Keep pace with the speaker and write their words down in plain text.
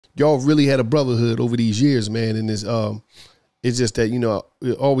y'all really had a brotherhood over these years, man. And it's just that, you know,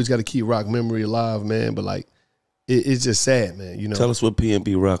 you always got to keep rock memory alive, man. But like, it's just sad, man. You know. Tell us what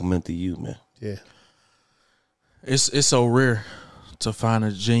PNB rock meant to you, man. Yeah. It's so rare to find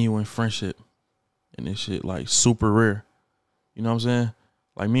a genuine friendship in this shit, like super rare. You know what I'm saying?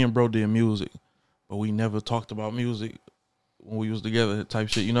 Like me and bro did music, but we never talked about music when we was together type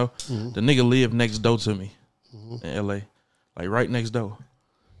shit, you know? The nigga lived next door to me in LA. Like right next door.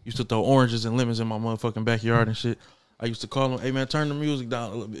 Used to throw oranges and lemons in my motherfucking backyard and shit. I used to call him, hey man, turn the music down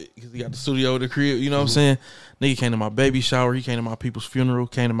a little bit because he got the studio at the crib, you know what I'm saying? Nigga came to my baby shower, he came to my people's funeral,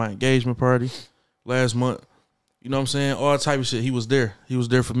 came to my engagement party last month. You know what I'm saying? All type of shit. He was there. He was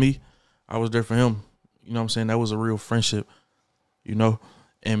there for me. I was there for him. You know what I'm saying? That was a real friendship, you know?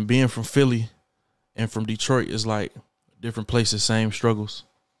 And being from Philly and from Detroit is like different places, same struggles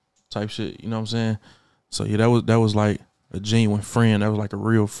type shit. You know what I'm saying? So yeah, that was like a genuine friend. That was like a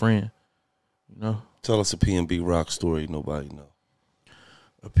real friend, you know? Tell us a PNB rock story nobody know.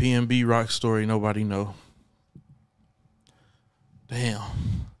 A PNB rock story nobody know. Damn.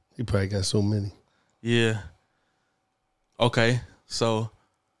 He probably got so many. Yeah. Okay, so,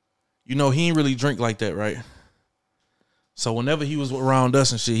 you know, he ain't really drink like that, right? So whenever he was around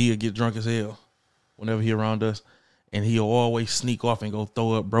us and shit, he'd get drunk as hell. Whenever he around us. And he'll always sneak off and go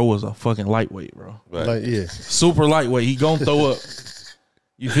throw up. Bro was a fucking lightweight, bro. Right. Like, yeah. Super lightweight. He gonna throw up.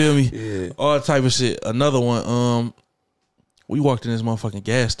 You feel me? Yeah. All type of shit. Another one, we walked in this motherfucking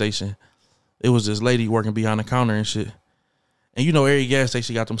gas station. It was this lady working behind the counter and shit. And you know every gas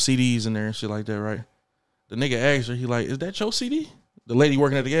station got them CDs in there and shit like that, right? The nigga asked her, he like, is that your CD? The lady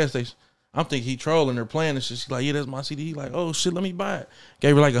working at the gas station. I'm thinking he trolling her playing and shit. She's like, yeah, that's my CD. He like, oh shit, let me buy it.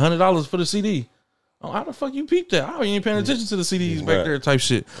 Gave her like $100 for the CD. Oh, how the fuck you peeped that? I ain't even paying attention to the CDs back there type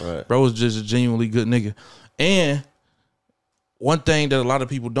shit. Right. Bro was just a genuinely good nigga. And one thing that a lot of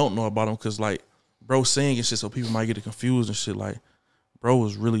people don't know about him, cause like bro sing and shit, so people might get it confused and shit. Like, bro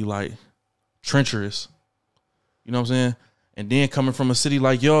was really like treacherous. You know what I'm saying? And then coming from a city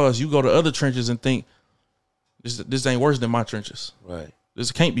like yours, you go to other trenches and think, this ain't worse than my trenches. Right.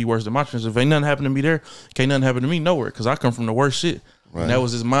 This can't be worse than my trenches. If ain't nothing happen to me there, can't nothing happen to me nowhere. Cause I come from the worst shit. Right. And that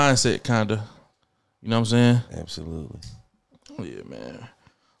was his mindset, kinda. You know what I'm saying? Absolutely. Yeah, man.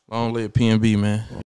 Long live PNB, man.